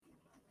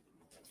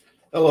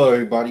Hello,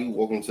 everybody.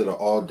 Welcome to the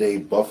All Day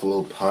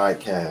Buffalo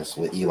podcast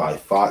with Eli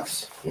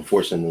Fox.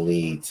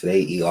 Unfortunately,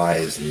 today Eli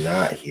is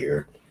not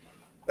here.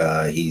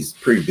 He's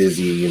pretty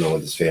busy,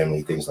 with his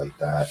family, things like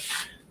that.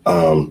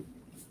 Um,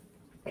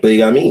 but you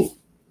got me,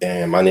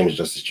 and my name is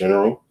Justice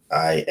General.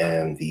 I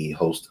am the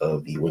host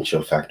of the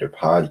Windshield Factor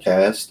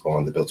podcast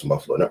on the Built in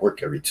Buffalo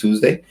Network every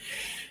Tuesday.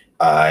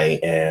 I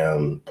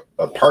am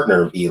a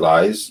partner of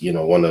Eli's.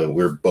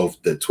 We're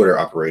both the Twitter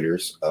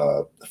operators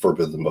for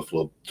Built in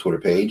Buffalo Twitter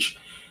page.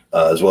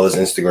 As well as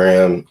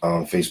Instagram,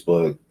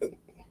 Facebook,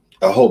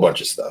 a whole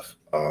bunch of stuff.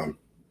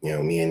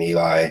 Me and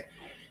Eli,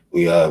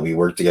 we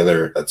work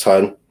together a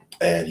ton,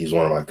 and he's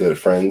one of my good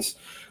friends.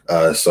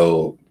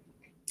 So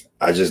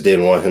I just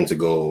didn't want him to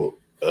go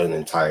an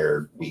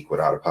entire week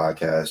without a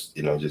podcast,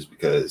 just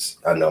because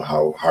I know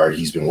how hard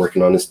he's been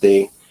working on this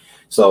thing.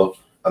 So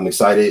I'm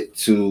excited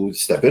to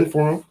step in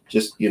for him,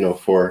 just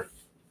for a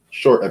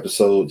short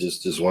episode,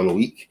 just 1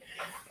 week.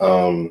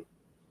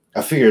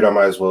 I figured I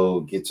might as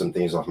well get some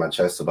things off my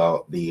chest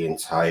about the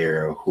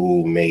entire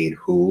who made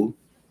who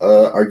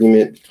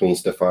argument between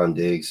Stefon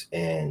Diggs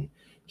and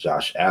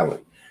Josh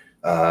Allen.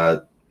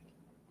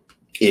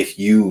 If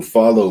you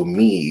follow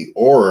me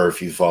or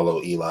if you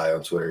follow Eli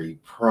on Twitter, you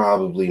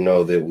probably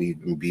know that we've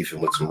been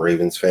beefing with some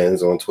Ravens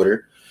fans on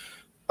Twitter.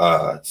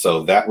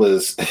 So that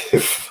was,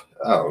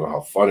 I don't know how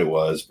fun it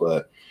was,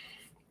 but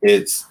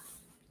it's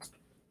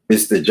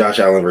the Josh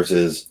Allen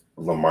versus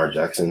Lamar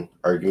Jackson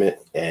argument.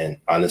 And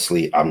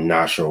honestly, I'm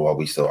not sure why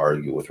we still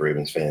argue with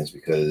Ravens fans,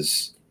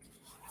 because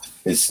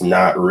it's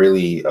not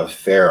really a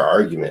fair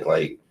argument.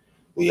 Like,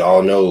 we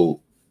all know,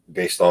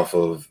 based off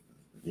of,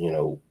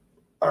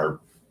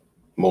 our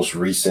most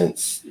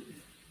recent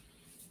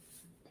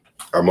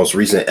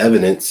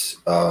evidence,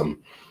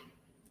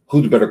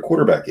 who the better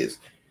quarterback is.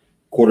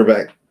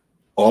 Quarterback,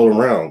 all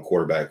around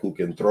quarterback who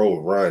can throw,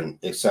 run,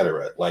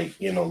 etc. Like,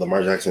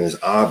 Lamar Jackson is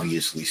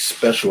obviously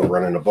special at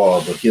running the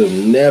ball, but he'll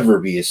never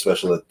be as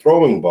special at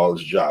throwing the ball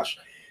as Josh.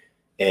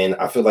 And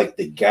I feel like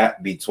the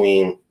gap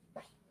between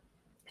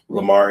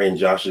Lamar and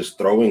Josh's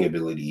throwing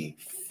ability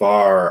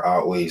far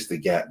outweighs the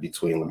gap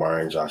between Lamar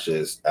and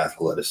Josh's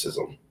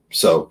athleticism.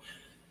 So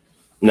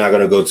I'm not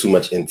going to go too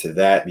much into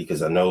that,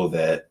 because I know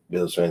that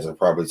Bills fans are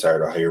probably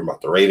tired of hearing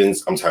about the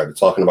Ravens. I'm tired of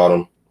talking about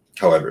them.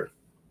 However,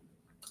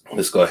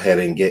 let's go ahead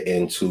and get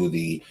into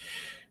the,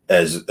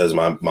 as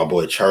my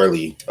boy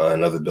Charlie,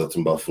 another Built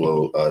in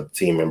Buffalo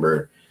team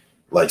member,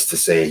 likes to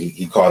say,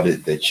 he called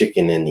it the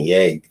chicken and the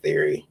egg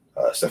theory,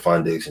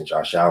 Stefon Diggs and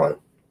Josh Allen.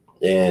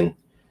 And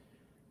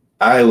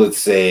I would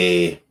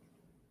say,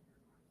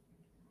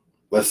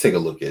 let's take a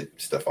look at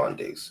Stefon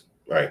Diggs,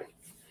 right?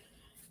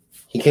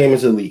 He came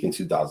into the league in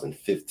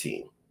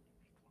 2015.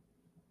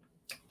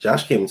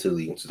 Josh came into the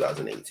league in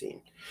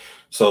 2018.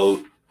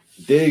 So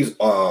Diggs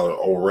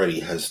already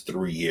has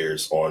 3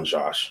 years on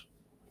Josh,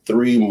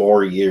 3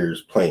 more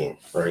years playing,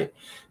 right?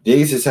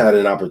 Diggs has had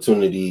an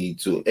opportunity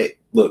to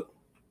look.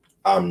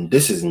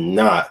 This is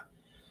not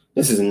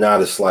a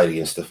slight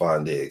against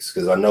Stefon Diggs,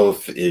 because I know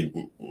if it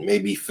may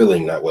be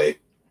feeling that way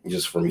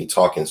just for me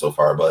talking so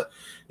far, but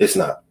it's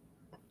not.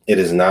 It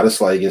is not a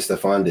slight against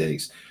Stefon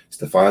Diggs.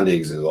 Stefon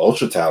Diggs is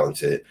ultra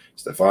talented.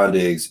 Stefon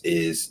Diggs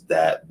is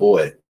that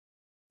boy.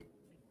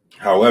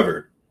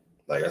 However,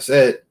 like I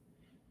said,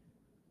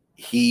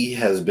 he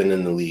has been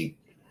in the league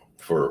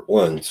for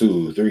 1,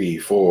 2, 3,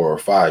 4,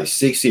 5,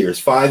 6 years,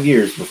 5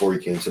 years before he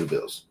came to the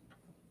Bills.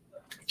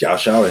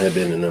 Josh Allen had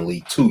been in the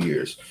league 2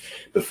 years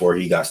before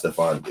he got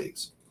Stefon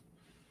Diggs.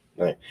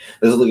 Right.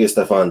 Let's look at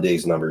Stefon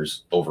Diggs'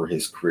 numbers over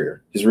his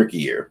career. His rookie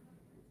year,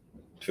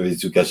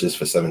 52 catches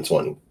for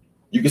 720.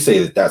 You could say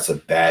that that's a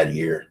bad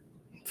year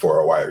for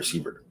a wide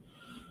receiver.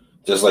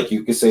 Just like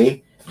you could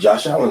say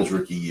Josh Allen's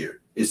rookie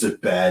year is a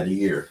bad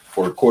year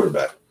for a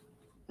quarterback,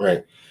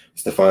 right?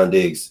 Stefon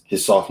Diggs,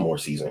 his sophomore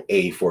season,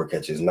 84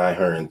 catches,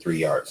 903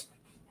 yards.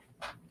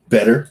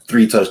 Better,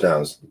 3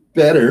 touchdowns.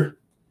 Better,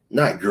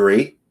 not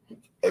great.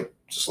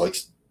 Just like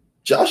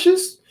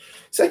Josh's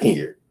second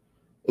year.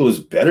 It was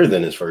better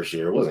than his first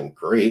year. It wasn't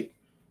great.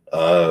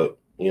 So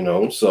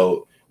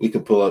we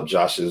could pull up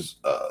Josh's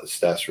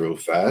stats real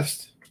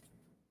fast.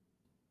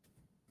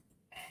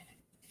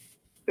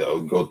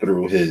 Go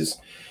through his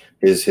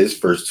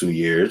first 2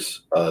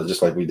 years,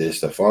 just like we did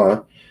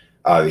Stefon.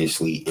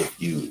 Obviously, if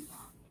you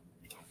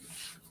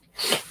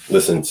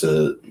listen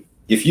to,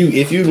 if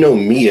you know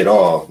me at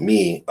all,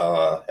 me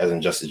as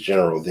in Justice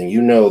General, then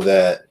you know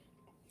that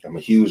I'm a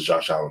huge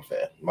Josh Allen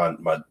fan.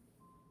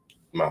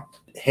 My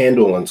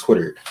handle on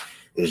Twitter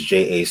is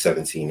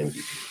JA17MVP.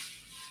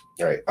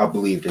 All right, I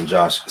believed in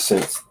Josh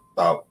since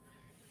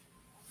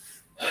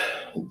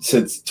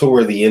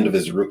toward the end of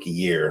his rookie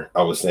year.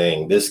 I was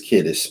saying, this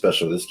kid is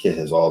special. This kid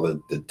has all the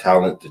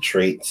talent, the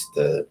traits.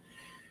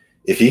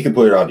 If he could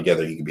put it all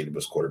together, he could be the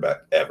best quarterback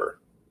ever.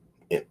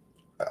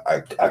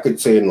 I could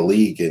say in the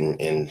league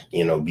and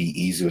be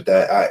easy with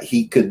that.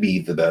 He could be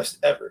the best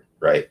ever,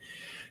 right?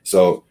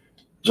 So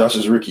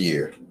Josh's rookie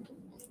year,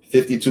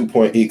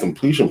 52.8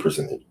 completion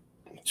percentage,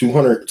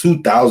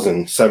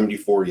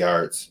 2,074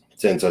 yards,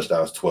 10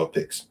 touchdowns, 12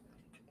 picks.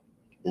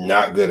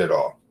 Not good at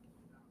all.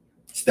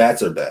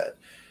 Stats are bad.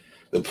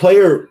 The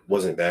player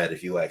wasn't bad,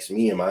 if you ask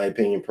me, in my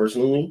opinion,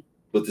 personally,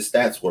 but the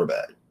stats were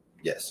bad.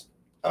 Yes.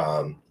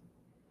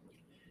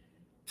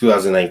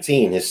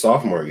 2019, his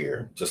sophomore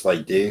year, just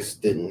like Diggs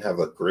didn't have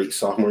a great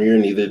sophomore year,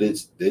 neither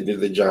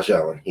did Josh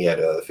Allen. He had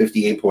a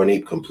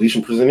 58.8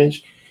 completion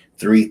percentage,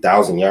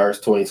 3,000 yards,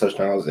 20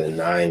 touchdowns, and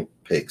 9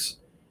 picks.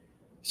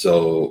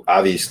 So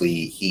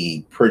obviously,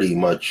 he pretty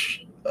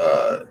much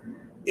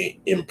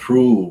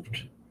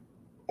improved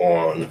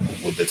on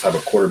with the type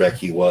of quarterback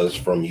he was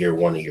from year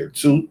 1 to year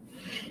 2.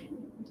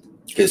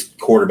 His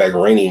quarterback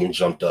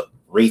jumped up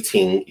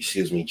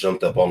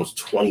almost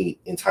 20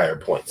 entire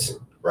points,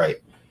 right?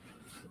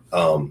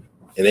 And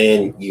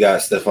then you got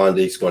Stephon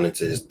Diggs going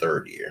into his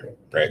 3rd year,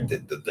 right?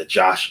 The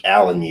Josh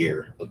Allen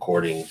year,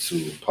 according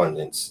to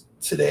pundits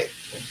today.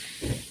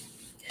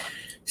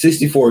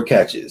 64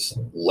 catches,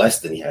 less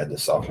than he had in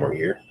his sophomore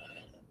year.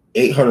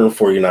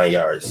 849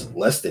 yards,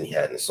 less than he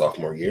had in his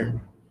sophomore year.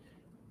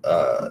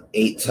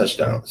 8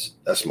 touchdowns,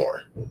 that's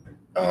more.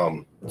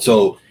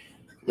 So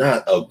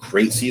not a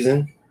great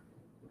season.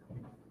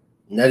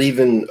 Not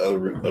even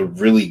a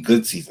really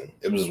good season.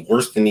 It was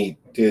worse than he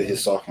did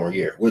his sophomore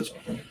year, which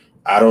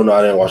I don't know.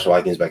 I didn't watch the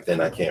Vikings back then.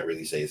 I can't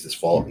really say it's his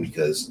fault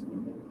because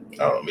I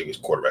don't know. Maybe his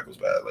quarterback was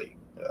bad.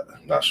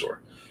 Not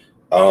sure.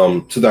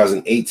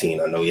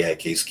 2018, I know he had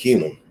Case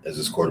Keenum as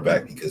his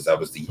quarterback because that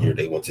was the year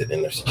they went to the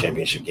NFC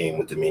Championship game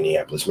with the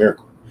Minneapolis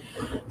Miracle.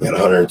 He had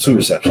 102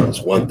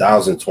 receptions,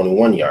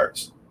 1,021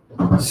 yards,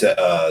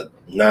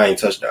 9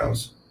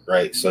 touchdowns.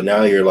 Right. So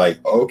now you're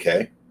like,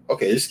 okay,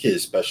 this kid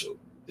is special.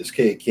 This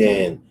kid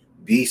can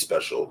be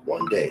special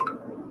one day.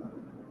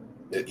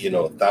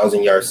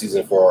 1,000-yard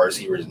season for wide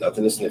receiver is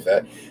nothing to sniff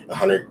at.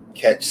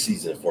 100-catch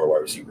season for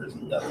wide receiver is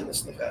nothing to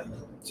sniff at.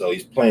 So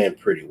he's playing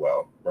pretty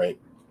well, right?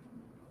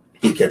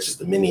 He catches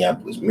the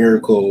Minneapolis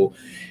Miracle.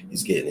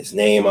 He's getting his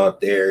name out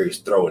there. He's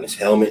throwing his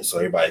helmet so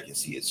everybody can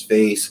see his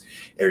face.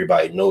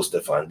 Everybody knows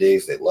Stephon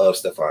Diggs. They love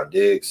Stephon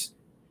Diggs,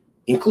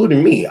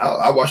 including me.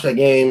 I watched that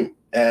game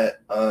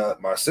at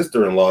my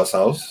sister-in-law's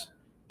house,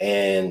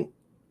 and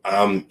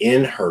I'm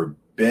in her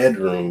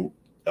bedroom.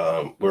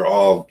 We're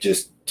all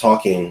just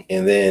talking,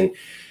 and then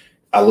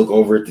I look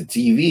over at the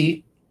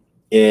TV,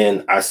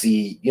 and I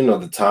see,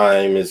 the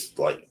time is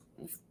like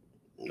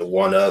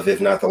one of,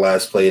 if not the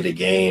last play of the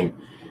game.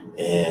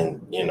 And,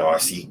 I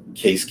see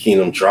Case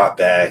Keenum drop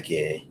back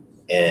and,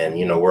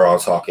 we're all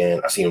talking.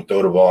 I see him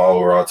throw the ball.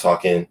 We're all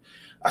talking.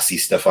 I see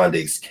Stephon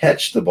Diggs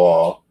catch the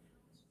ball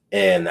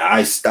and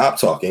I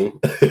stopped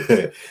talking.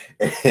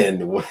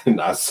 And when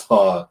I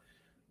saw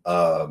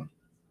the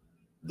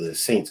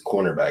Saints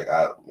cornerback,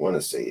 I want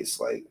to say it's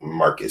like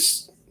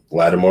Marcus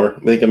Lattimore, I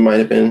think it might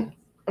have been.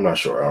 I'm not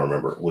sure. I don't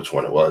remember which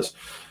one it was.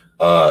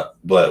 But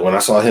when I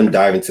saw him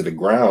dive into the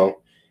ground,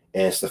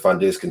 and Stephon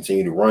Diggs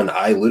continued to run,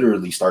 I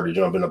literally started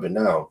jumping up and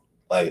down.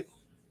 Like,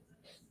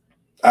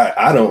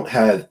 I don't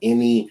have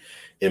any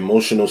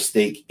emotional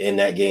stake in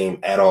that game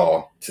at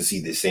all to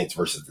see the Saints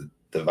versus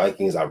the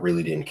Vikings. I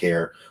really didn't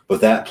care.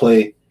 But that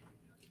play,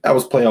 that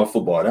was playoff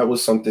football. That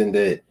was something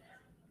that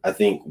I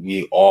think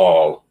we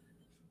all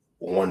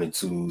wanted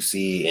to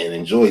see and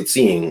enjoyed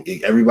seeing,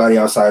 everybody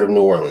outside of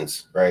New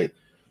Orleans, right?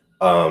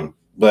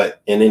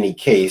 But in any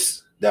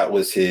case, that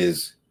was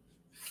his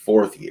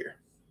 4th year.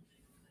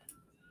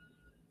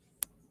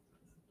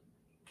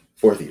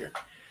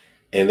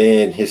 And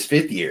then his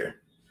 5th year,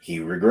 he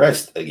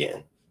regressed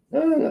again.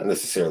 Not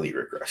necessarily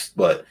regressed,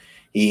 but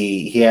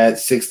he had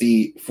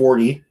 40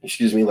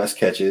 less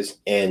catches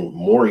and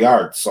more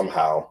yards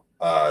somehow.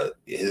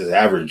 His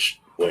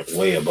average went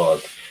way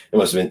above. It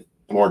must have been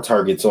more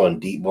targets on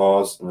deep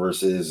balls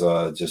versus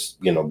just,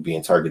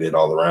 being targeted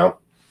all around.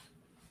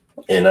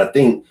 And I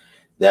think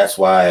that's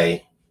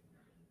why.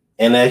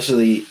 And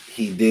actually,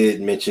 he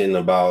did mention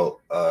about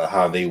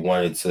how they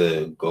wanted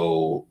to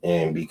go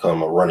and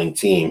become a running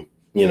team,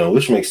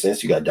 which makes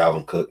sense. You got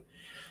Dalvin Cook.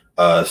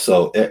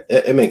 So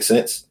it makes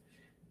sense.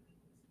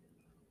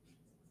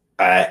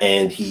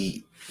 And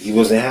he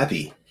wasn't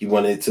happy. He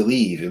wanted to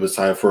leave. It was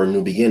time for a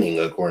new beginning,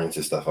 according to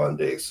Stephon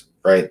Diggs,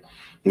 right?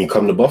 And you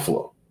come to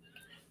Buffalo.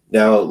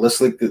 Now, let's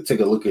take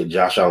a look at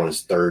Josh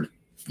Allen's 3rd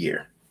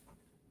year.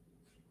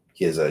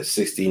 He has a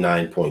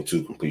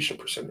 69.2 completion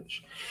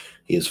percentage.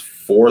 He has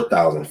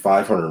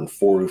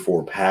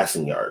 4,544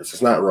 passing yards.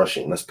 It's not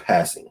rushing, that's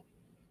passing.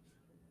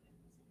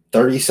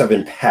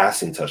 37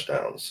 passing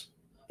touchdowns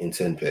in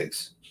 10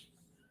 picks.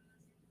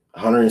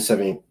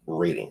 107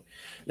 rating.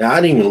 Now, I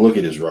didn't even look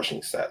at his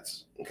rushing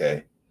stats,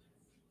 okay?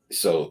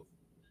 So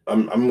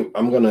I'm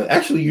gonna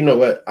actually, you know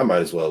what? I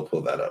might as well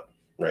pull that up,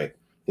 right?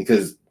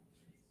 Because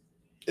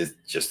it's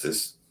just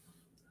this,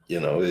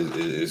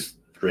 it's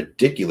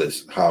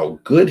ridiculous how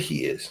good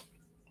he is.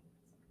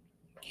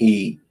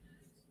 He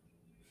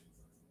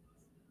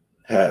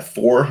had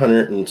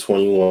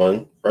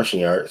 421 rushing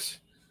yards.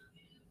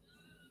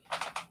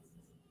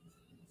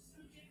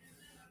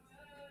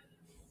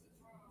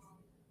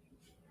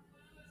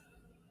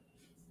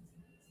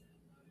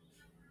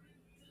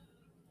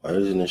 Why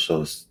doesn't it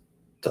show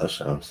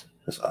touchdowns?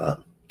 That's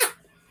odd.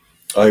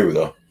 Oh, here we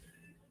go.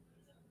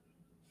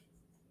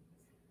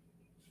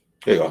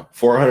 There you go.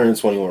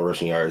 421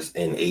 rushing yards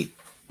and 8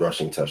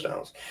 rushing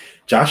touchdowns.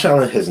 Josh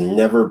Allen has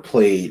never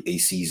played a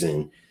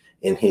season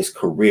in his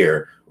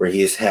career where he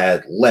has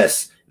had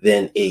less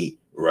than 8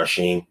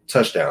 rushing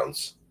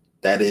touchdowns.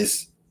 That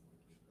is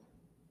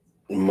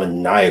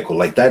maniacal.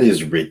 Like, that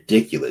is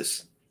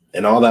ridiculous.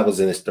 And all that was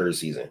in his third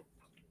season.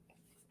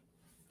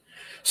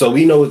 So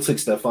we know it took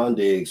Stefon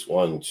Diggs 5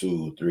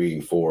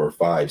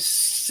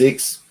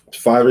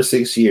 or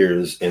 6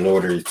 years in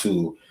order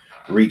to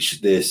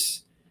reach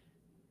this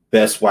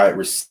best wide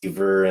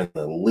receiver in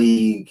the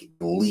league,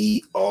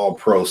 elite,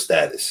 all-pro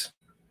status.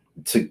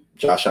 It took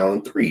Josh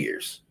Allen 3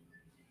 years.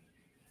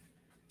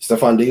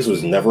 Stefon Diggs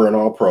was never an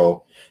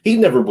all-pro. He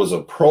never was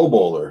a Pro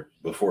Bowler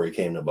before he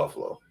came to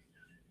Buffalo.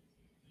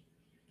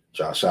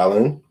 Josh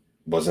Allen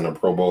wasn't a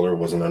Pro Bowler,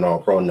 wasn't an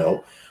all-pro,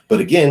 no. But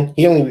again,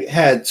 he only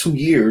had 2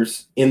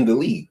 years in the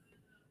league.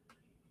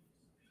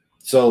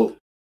 So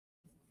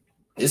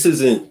this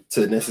isn't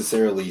to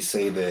necessarily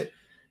say that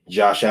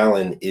Josh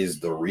Allen is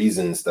the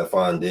reason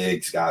Stefon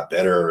Diggs got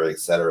better, et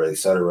cetera, et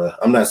cetera.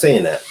 I'm not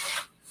saying that.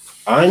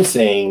 I'm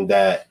saying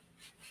that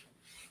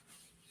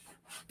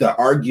the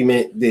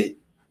argument that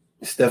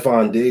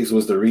Stefon Diggs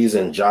was the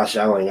reason Josh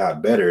Allen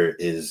got better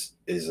is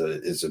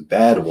a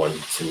bad one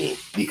to me,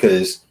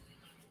 because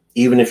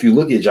even if you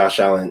look at Josh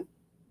Allen,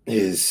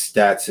 his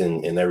stats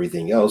and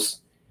everything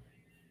else,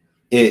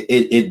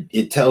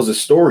 it tells a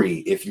story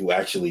if you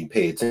actually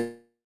pay attention.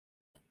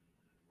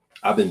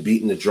 I've been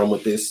beating the drum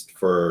with this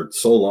for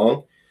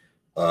so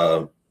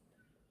long.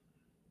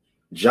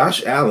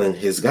 Josh Allen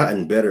has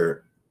gotten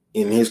better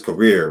in his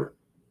career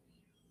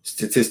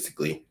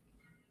statistically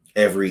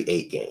every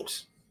 8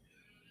 games.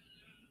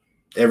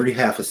 Every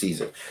half a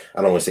season.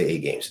 I don't want to say 8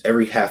 games.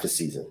 Every half a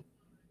season.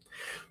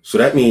 So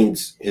that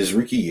means his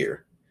rookie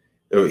year,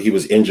 he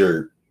was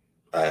injured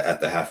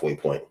at the halfway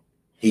point.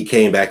 He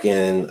came back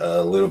in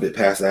a little bit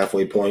past the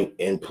halfway point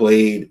and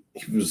played.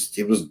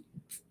 He was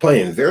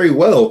playing very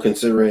well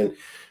considering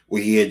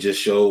what he had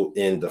just showed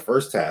in the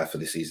first half of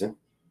the season.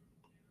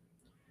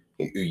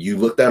 You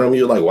looked at him,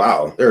 you're like,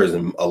 wow, there is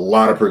a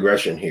lot of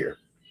progression here.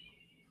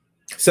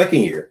 Second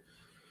year,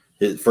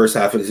 his first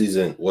half of the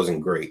season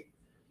wasn't great,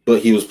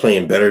 but he was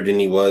playing better than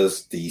he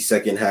was the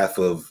second half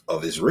of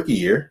his rookie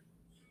year.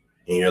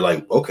 And you're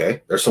like,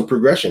 okay, there's some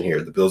progression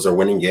here. The Bills are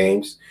winning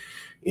games.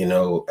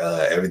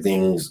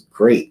 Everything's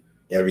great.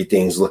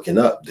 Everything's looking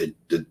up.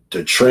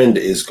 The trend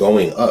is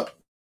going up.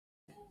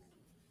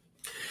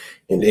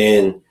 And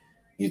then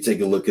you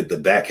take a look at the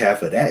back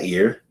half of that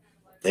year,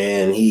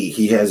 and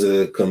he has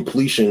a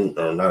completion,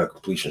 or not a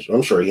completion.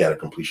 I'm sure he had a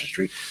completion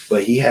streak,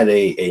 but he had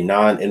a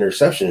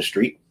non-interception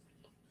streak.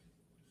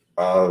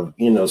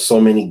 So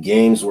many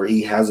games where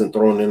he hasn't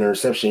thrown an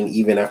interception,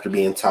 even after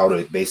being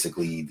touted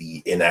basically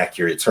the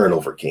inaccurate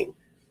turnover king.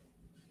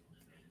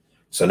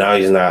 So now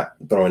he's not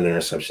throwing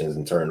interceptions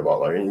and turning the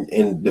ball over.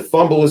 And the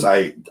fumbles,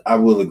 I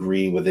will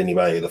agree with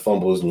anybody. The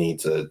fumbles need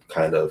to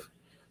kind of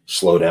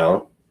slow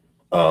down.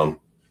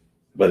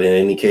 But in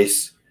any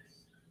case,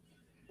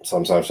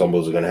 sometimes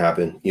fumbles are going to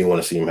happen. You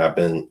want to see them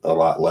happen a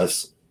lot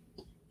less.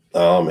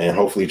 And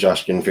hopefully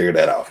Josh can figure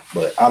that out.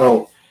 But I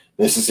don't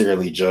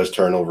necessarily judge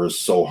turnovers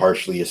so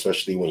harshly,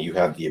 especially when you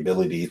have the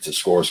ability to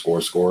score.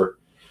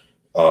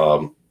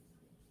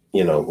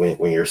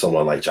 When you're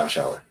someone like Josh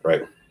Allen,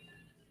 right?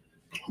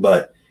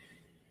 But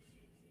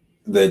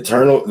the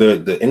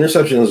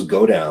interceptions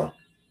go down.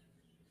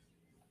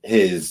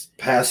 His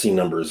passing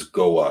numbers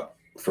go up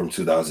from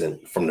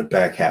the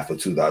back half of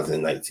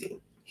 2019.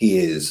 He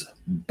is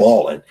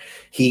balling.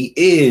 He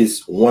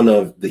is one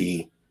of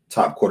the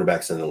top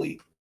quarterbacks in the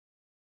league.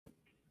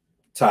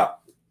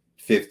 Top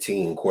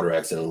 15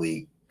 quarterbacks in the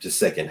league, just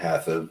second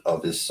half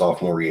of his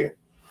sophomore year.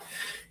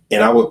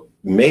 And I would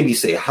maybe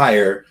say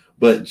higher,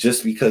 but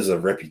just because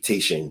of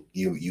reputation,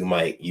 you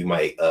might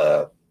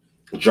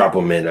drop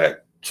him in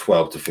at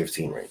 12 to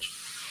 15 range.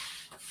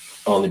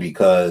 Only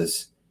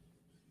because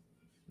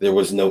there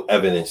was no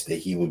evidence that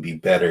he would be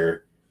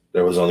better.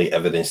 There was only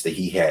evidence that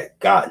he had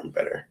gotten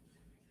better,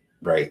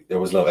 right? There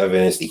was no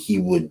evidence that he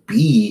would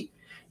be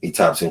a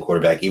top 10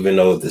 quarterback, even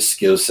though the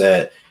skill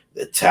set,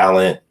 the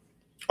talent,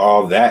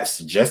 all that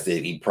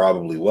suggested he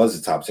probably was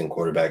a top 10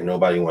 quarterback.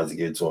 Nobody wanted to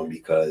give it to him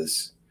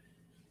because,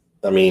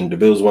 the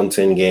Bills won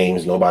 10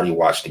 games. Nobody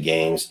watched the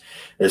games.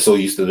 They're so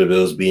used to the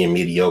Bills being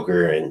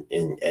mediocre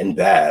and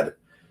bad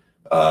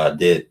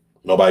that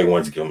nobody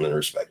wanted to give him the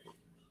respect.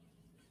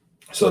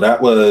 So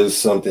that was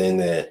something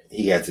that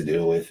he had to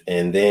deal with.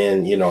 And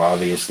then,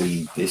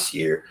 obviously this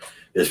year,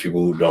 there's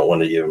people who don't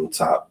want to give him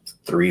top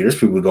 3. There's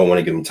people who don't want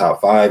to give him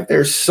top 5.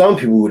 There's some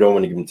people who don't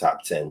want to give him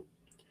top 10.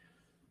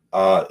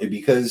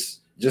 Because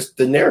just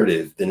the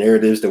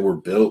narratives that were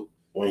built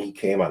when he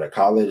came out of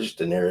college,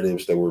 the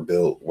narratives that were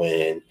built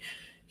when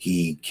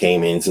he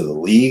came into the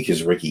league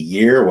his rookie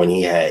year, when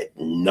he had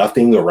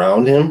nothing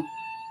around him.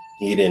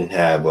 He didn't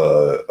have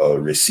a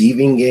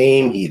receiving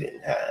game. He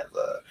didn't have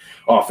an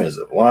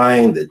offensive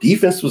line. The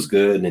defense was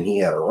good, and he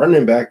had a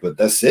running back, but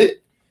that's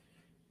it.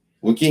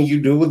 What can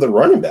you do with a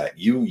running back?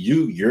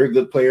 You're a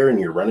good player, and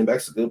your running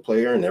back's a good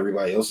player, and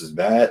everybody else is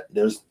bad.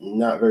 There's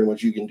not very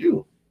much you can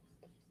do.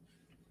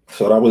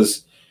 So that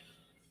was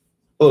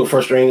a little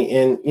frustrating.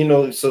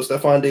 And so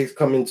Stefon Diggs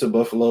coming to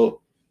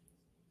Buffalo,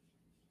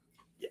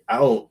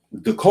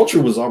 the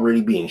culture was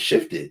already being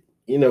shifted.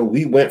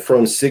 We went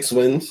from 6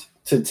 wins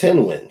to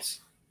 10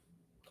 wins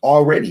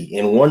already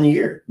in 1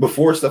 year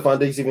before Stefon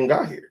Diggs even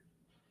got here.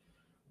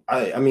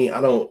 I mean, I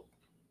don't.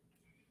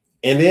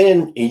 And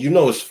then,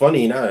 it's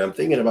funny now that I'm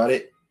thinking about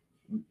it,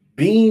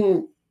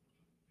 Beane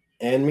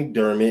and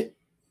McDermott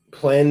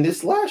planned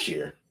this last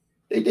year.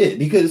 They did,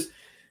 because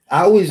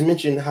I always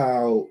mention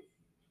how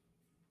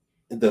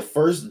the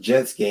first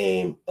Jets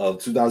game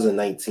of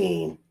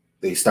 2019,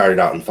 they started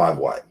out in 5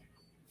 wide.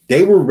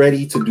 They were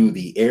ready to do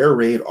the air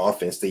raid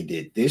offense they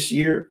did this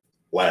year,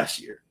 last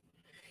year.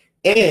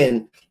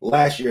 And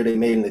last year, they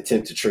made an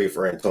attempt to trade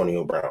for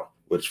Antonio Brown,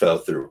 which fell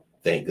through.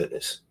 Thank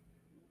goodness.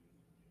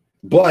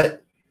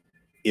 But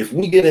if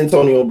we get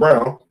Antonio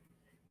Brown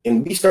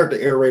and we start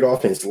the air raid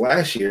offense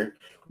last year,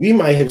 we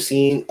might have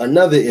seen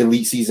another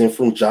elite season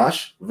from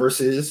Josh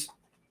versus,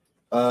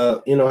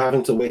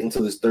 having to wait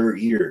until his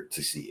 3rd year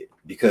to see it.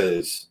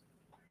 Because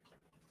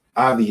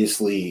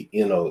obviously,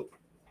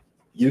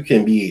 you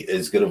can be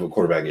as good of a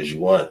quarterback as you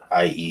want,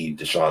 i.e.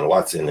 Deshaun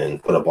Watson,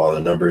 and put up all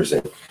the numbers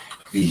and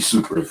be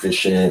super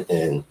efficient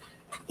and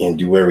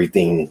do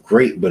everything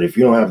great. But if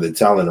you don't have the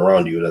talent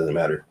around you, it doesn't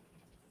matter.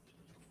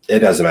 It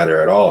doesn't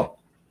matter at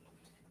all,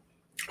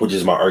 which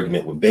is my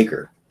argument with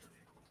Baker.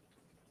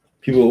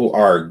 People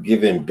are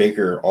giving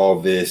Baker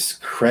all this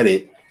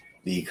credit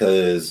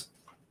because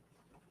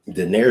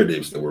the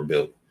narratives that were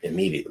built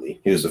immediately.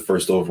 He was the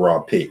first overall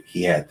pick.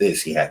 He had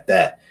this, he had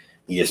that.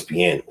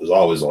 ESPN was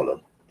always on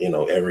him.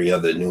 Every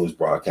other news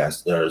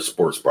broadcast or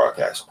sports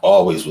broadcast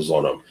always was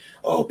on him.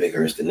 Oh,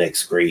 Baker is the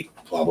next great,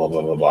 blah, blah,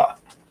 blah, blah, blah.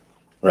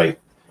 Right.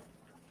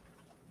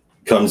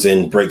 Comes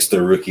in, breaks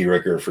the rookie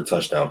record for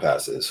touchdown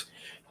passes.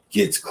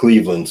 Gets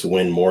Cleveland to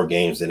win more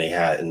games than they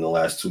had in the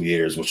last 2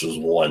 years, which was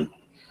 1.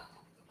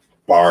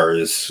 Bar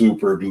is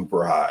super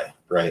duper high,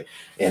 right?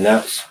 And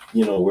that's,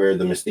 where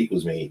the mistake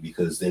was made,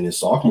 because then his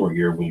sophomore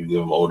year, when you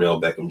give him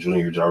Odell Beckham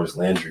Jr., Jarvis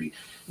Landry,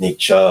 Nick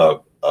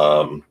Chubb,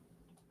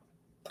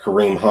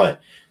 Kareem Hunt,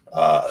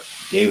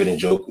 David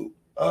Njoku,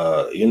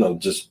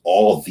 just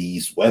all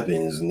these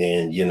weapons. And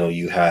then,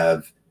 you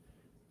have,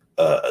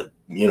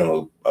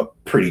 a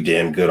pretty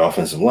damn good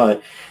offensive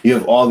line. You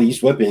have all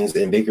these weapons,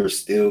 and Baker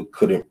still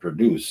couldn't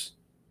produce.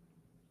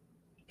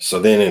 So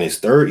then in his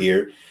 3rd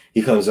year,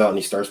 he comes out and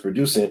he starts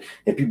producing,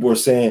 and people are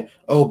saying,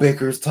 oh,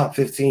 Baker's top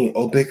 15.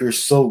 Oh,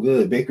 Baker's so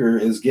good. Baker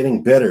is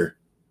getting better.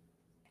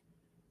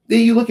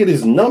 Then you look at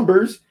his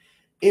numbers,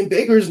 and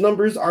Baker's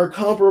numbers are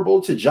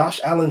comparable to Josh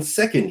Allen's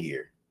 2nd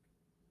year.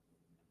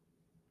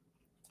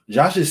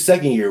 Josh's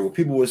 2nd year, where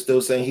people were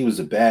still saying he was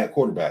a bad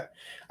quarterback.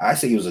 I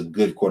say he was a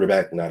good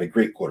quarterback, not a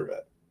great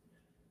quarterback.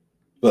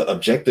 But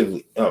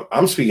objectively,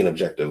 I'm speaking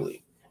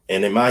objectively.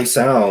 And it might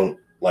sound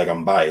like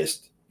I'm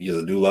biased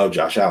because I do love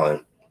Josh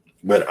Allen.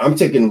 But I'm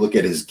taking a look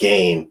at his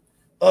game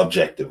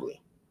objectively,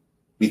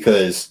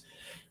 because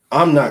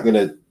I'm not going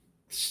to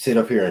sit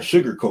up here and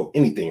sugarcoat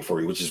anything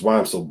for you, which is why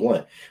I'm so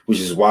blunt, which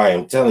is why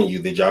I'm telling you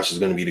that Josh is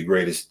going to be the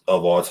greatest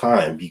of all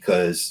time,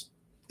 because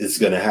it's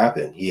going to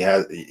happen. He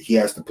has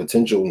the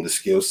potential and the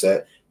skill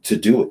set to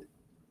do it.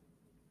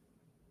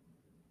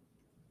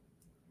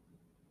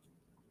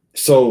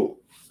 So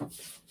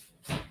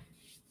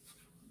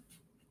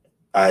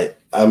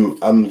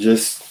I'm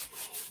just,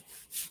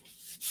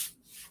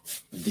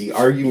 the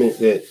argument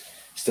that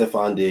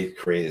Stefon Diggs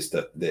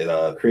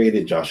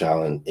created Josh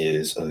Allen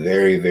is a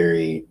very,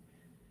 very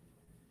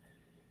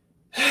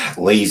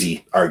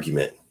lazy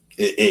argument.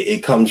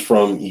 It comes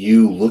from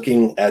you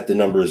looking at the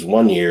numbers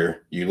 1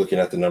 year, you're looking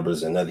at the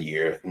numbers another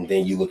year, and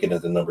then you looking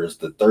at the numbers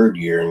the 3rd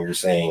year, and you're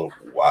saying,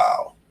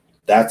 wow,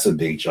 that's a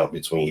big jump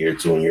between year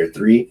 2 and year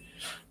 3.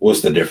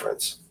 What's the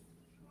difference?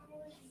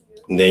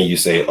 And then you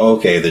say,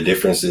 okay, the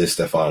difference is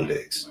Stefon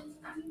Diggs.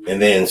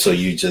 And then so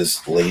you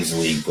just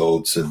lazily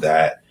go to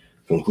that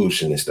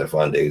conclusion that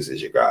Stefon Diggs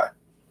is your guy.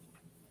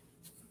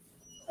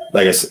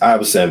 Like I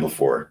was saying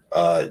before,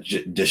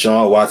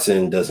 Deshaun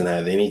Watson doesn't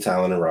have any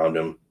talent around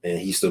him, and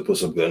he still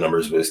puts up good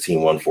numbers, but his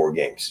team won 4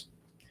 games.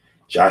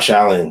 Josh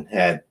Allen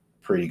had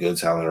pretty good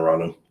talent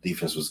around him.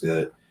 Defense was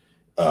good.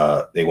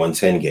 They won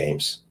 10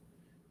 games.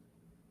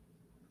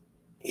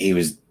 He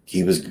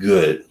was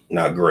good,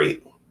 not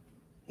great.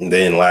 And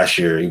then last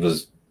year, he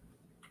was,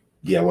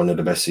 one of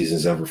the best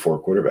seasons ever for a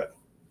quarterback.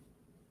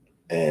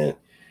 And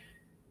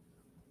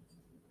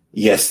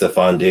yes,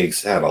 Stefon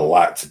Diggs had a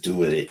lot to do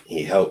with it.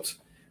 He helped.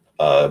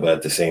 But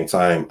at the same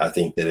time, I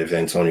think that if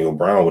Antonio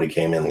Brown would have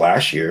came in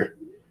last year,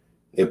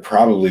 it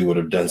probably would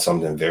have done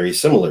something very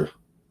similar,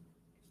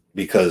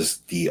 because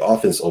the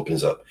offense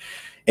opens up.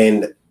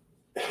 And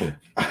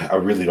I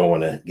really don't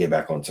want to get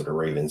back onto the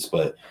Ravens,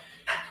 but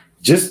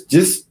just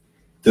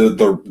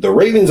the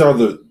Ravens are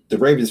the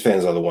Ravens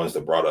fans are the ones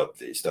that brought up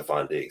that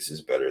Stefon Diggs is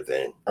better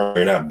than,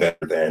 or not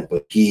better than,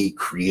 but he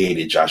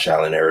created Josh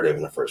Allen narrative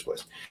in the first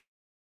place.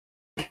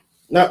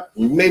 Not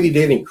maybe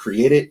they didn't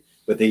create it,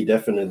 but they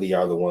definitely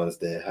are the ones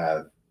that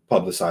have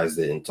publicized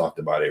it and talked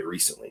about it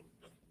recently.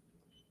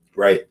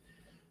 Right?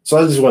 So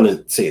I just want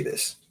to say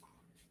this.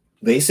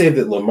 They say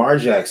that Lamar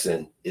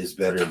Jackson is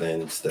better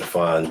than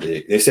Stephon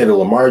Diggs. They say that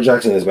Lamar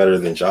Jackson is better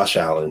than Josh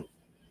Allen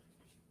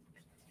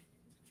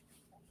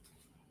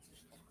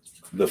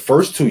the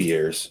first 2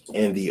 years,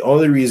 and the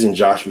only reason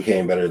Josh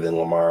became better than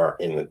Lamar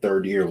in the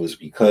third year was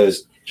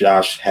because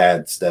Josh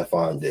had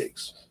Stephon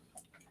Diggs.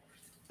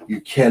 You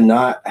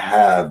cannot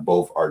have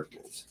both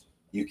arguments.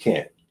 You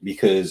can't,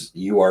 because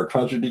you are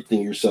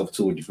contradicting yourself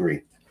to a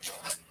degree.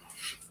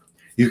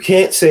 You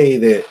can't say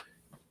that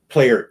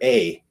player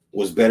A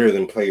was better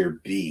than player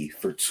B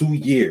for 2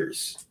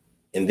 years,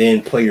 and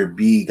then player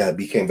B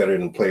became better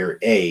than player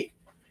A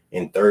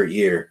in third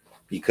year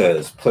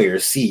because player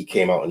C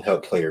came out and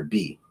helped player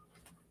B.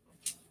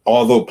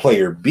 Although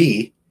player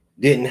B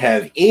didn't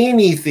have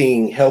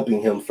anything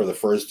helping him for the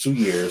first 2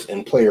 years,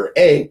 and player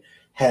A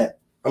had,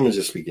 I'm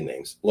just speaking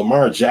names,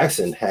 Lamar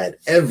Jackson had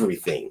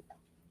everything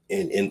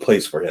in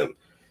place for him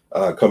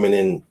coming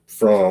in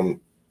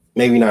from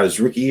maybe not his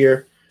rookie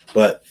year,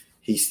 but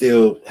he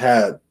still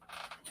had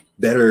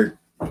better,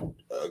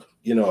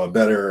 a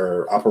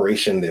better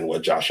operation than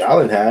what Josh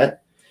Allen had.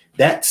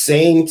 That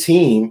same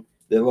team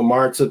that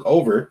Lamar took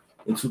over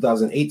in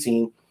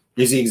 2018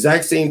 is the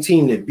exact same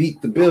team that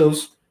beat the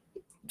Bills,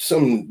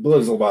 some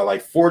Bills by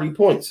like 40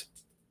 points,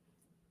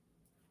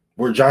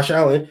 where Josh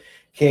Allen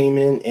came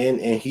in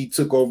and he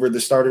took over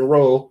the starting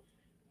role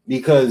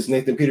because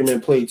Nathan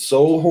Peterman played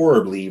so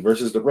horribly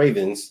versus the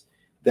Ravens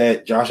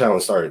that Josh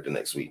Allen started the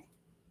next week.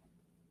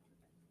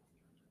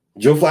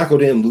 Joe Flacco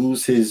didn't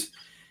lose his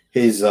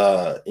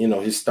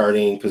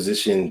starting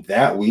position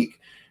that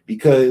week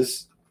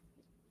because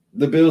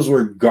the Bills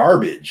were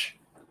garbage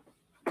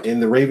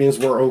and the Ravens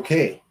were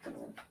okay.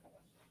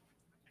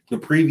 The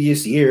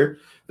previous year,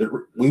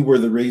 we were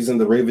the reason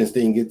the Ravens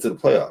didn't get to the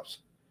playoffs,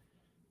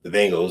 the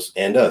Bengals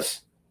and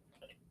us.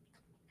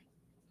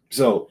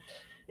 So,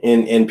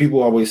 and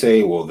people always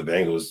say, well, the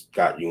Bengals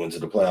got you into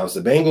the playoffs.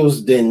 The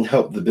Bengals didn't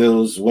help the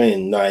Bills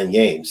win 9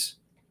 games.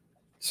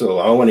 So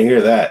I don't want to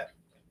hear that.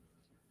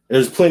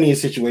 There's plenty of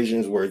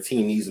situations where a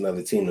team needs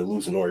another team to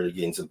lose in order to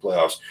get into the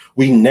playoffs.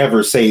 We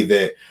never say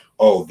that,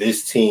 oh,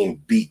 this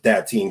team beat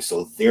that team,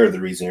 so they're the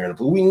reason you're in the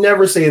playoffs. We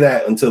never say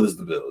that until it's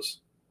the Bills.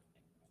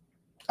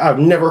 I've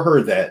never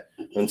heard that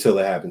until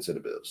it happened to the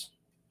Bills.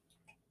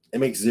 It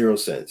makes zero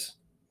sense.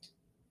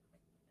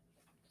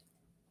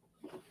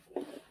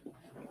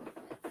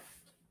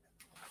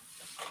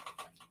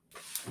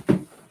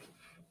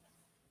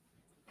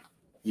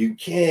 You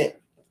can't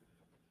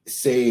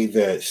say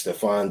that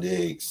Stephon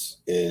Diggs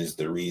is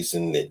the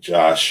reason that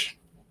Josh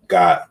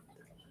got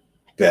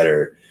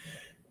better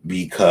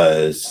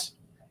because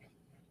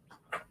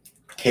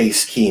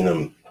Case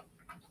Keenum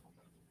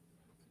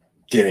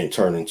didn't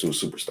turn into a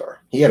superstar.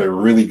 He had a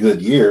really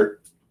good year,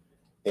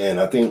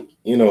 and I think,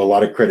 a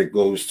lot of credit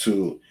goes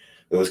to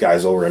those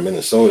guys over in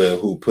Minnesota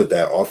who put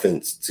that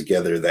offense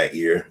together that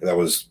year. That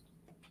was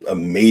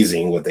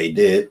amazing what they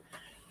did.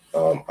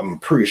 I'm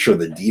pretty sure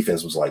the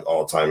defense was like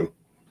all-time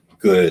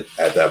good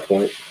at that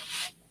point.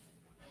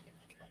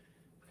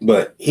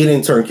 But he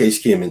didn't turn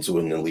Case Keenum into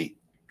an elite,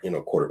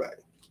 quarterback.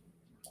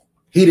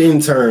 He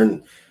didn't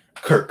turn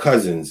Kirk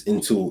Cousins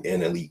into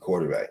an elite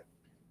quarterback.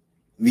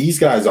 These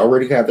guys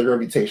already had their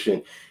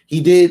reputation.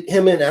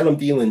 Him and Adam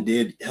Thielen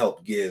did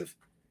help give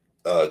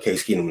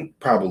Case Keenum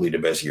probably the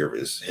best year of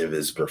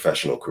his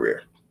professional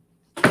career.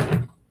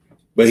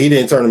 But he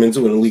didn't turn him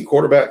into an elite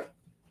quarterback.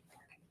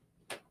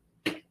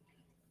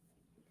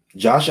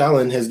 Josh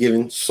Allen has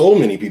given so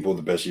many people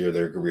the best year of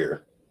their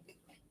career.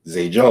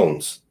 Zay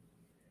Jones,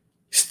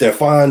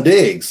 Stephon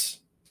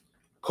Diggs,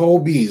 Cole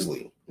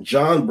Beasley,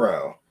 John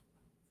Brown.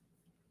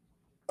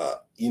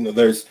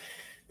 There's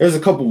a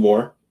couple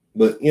more,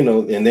 but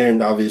and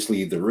then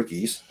obviously the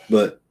rookies.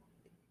 But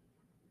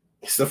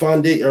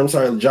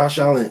Josh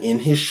Allen in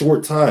his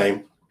short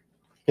time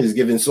has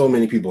given so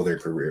many people their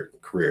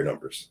career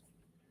numbers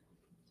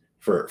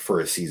for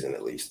a season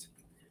at least.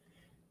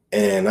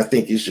 And I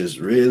think it's just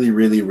really,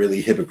 really, really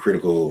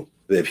hypocritical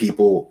that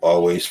people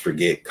always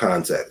forget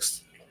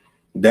context.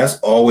 That's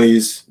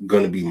always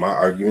going to be my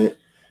argument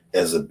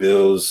as a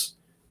Bills,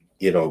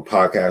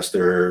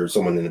 podcaster,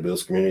 someone in the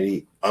Bills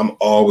community. I'm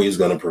always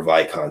going to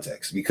provide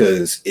context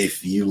because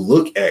if you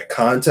look at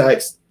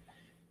context,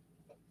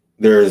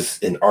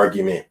 there's an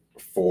argument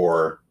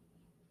for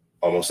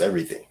almost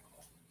everything,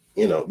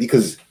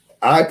 because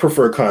I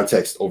prefer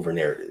context over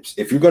narratives.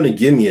 If you're going to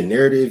give me a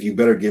narrative, you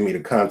better give me the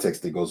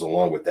context that goes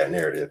along with that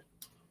narrative.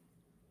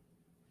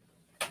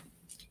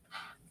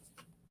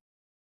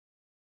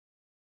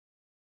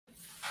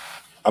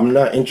 I'm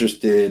not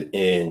interested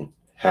in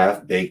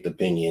half-baked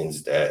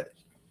opinions that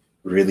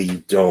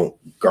really don't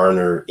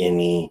garner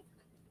it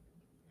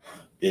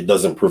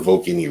doesn't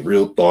provoke any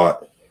real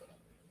thought.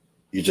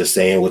 You're just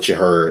saying what you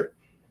heard.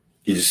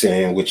 You're just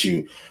saying what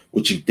you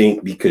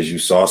think because you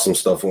saw some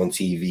stuff on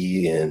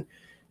TV and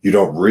you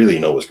don't really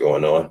know what's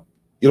going on.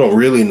 You don't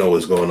really know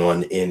what's going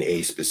on in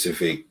a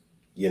specific,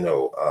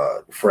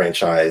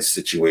 franchise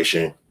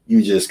situation.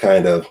 You just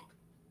kind of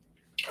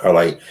are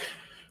like,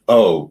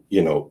 oh,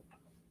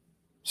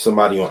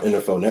 somebody on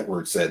NFL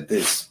Network said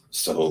this,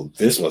 so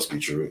this must be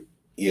true.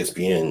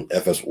 ESPN,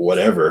 FS,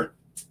 whatever.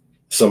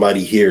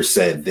 Somebody here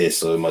said this,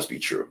 so it must be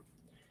true.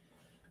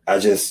 I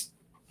just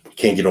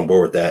can't get on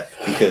board with that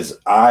because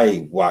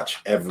I watch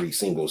every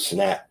single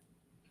snap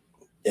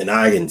and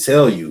I can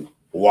tell you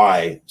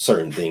why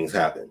certain things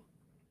happen.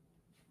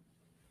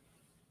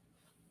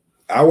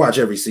 I watch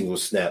every single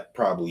snap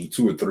probably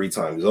 2 or 3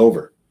 times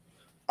over.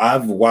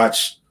 I've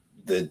watched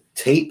the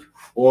tape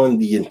on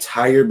the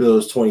entire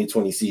Bills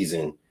 2020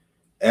 season,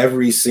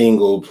 every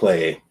single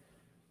play.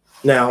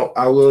 Now,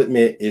 I will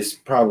admit it's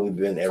probably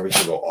been every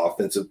single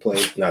offensive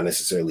play, not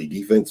necessarily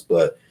defense,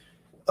 but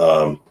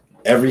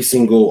every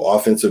single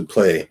offensive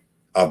play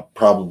I've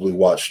probably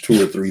watched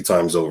 2 or 3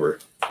 times over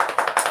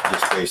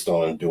just based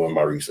on doing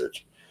my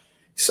research.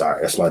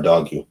 Sorry, that's my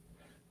doggy.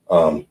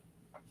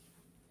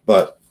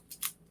 But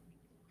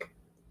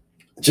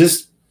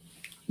just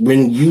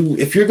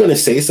if you're going to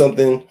say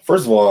something,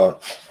 first of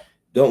all,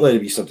 don't let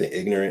it be something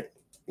ignorant.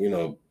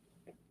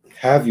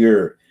 Have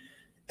your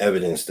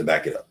evidence to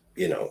back it up.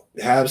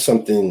 Have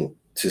something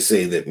to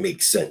say that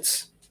makes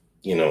sense,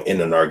 in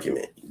an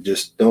argument.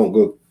 Just don't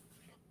go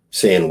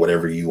saying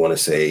whatever you want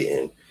to say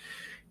and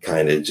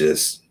kind of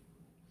just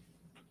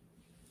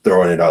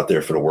throwing it out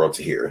there for the world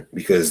to hear,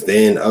 because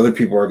then other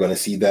people are going to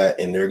see that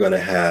and they're going to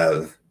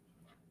have,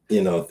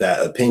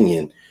 that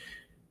opinion,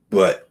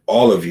 but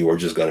all of you are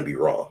just going to be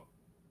wrong,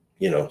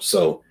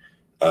 so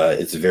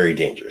it's very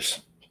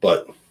dangerous.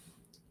 But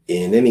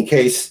in any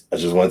case, I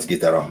just wanted to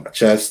get that off my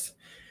chest.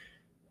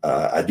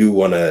 I do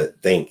want to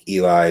thank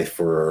Eli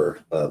for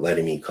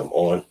letting me come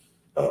on.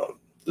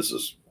 This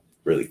is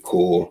really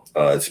cool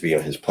to be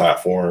on his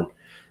platform.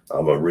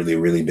 I'm a really,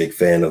 really big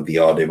fan of the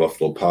All Day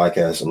Buffalo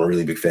podcast. I'm a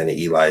really big fan of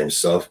Eli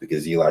himself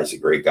because Eli's a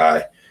great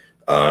guy.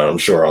 I'm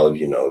sure all of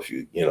you know if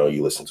you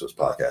listen to his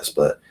podcast.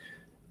 But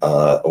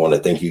I want to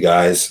thank you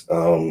guys.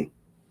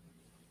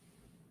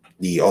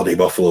 The All Day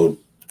Buffalo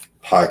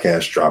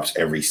podcast drops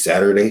every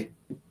Saturday.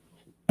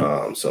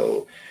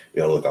 So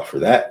be on the lookout for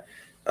that.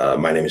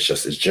 My name is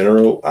Justice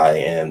General. I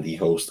am the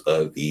host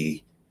of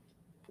the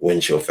Win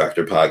Chill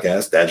Factor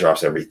podcast. That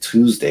drops every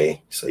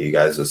Tuesday. So you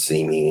guys will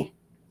see me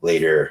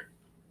later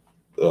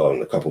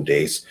in a couple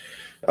days.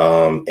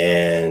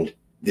 And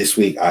this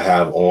week I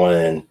have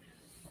on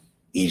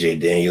EJ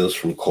Daniels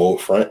from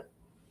Cold Front.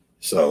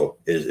 So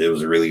it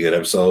was a really good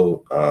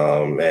episode.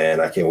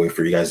 And I can't wait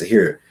for you guys to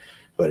hear it.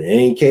 But in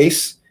any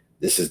case,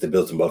 this is the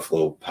Built in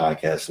Buffalo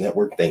Podcast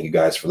Network. Thank you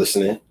guys for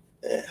listening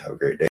and have a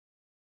great day.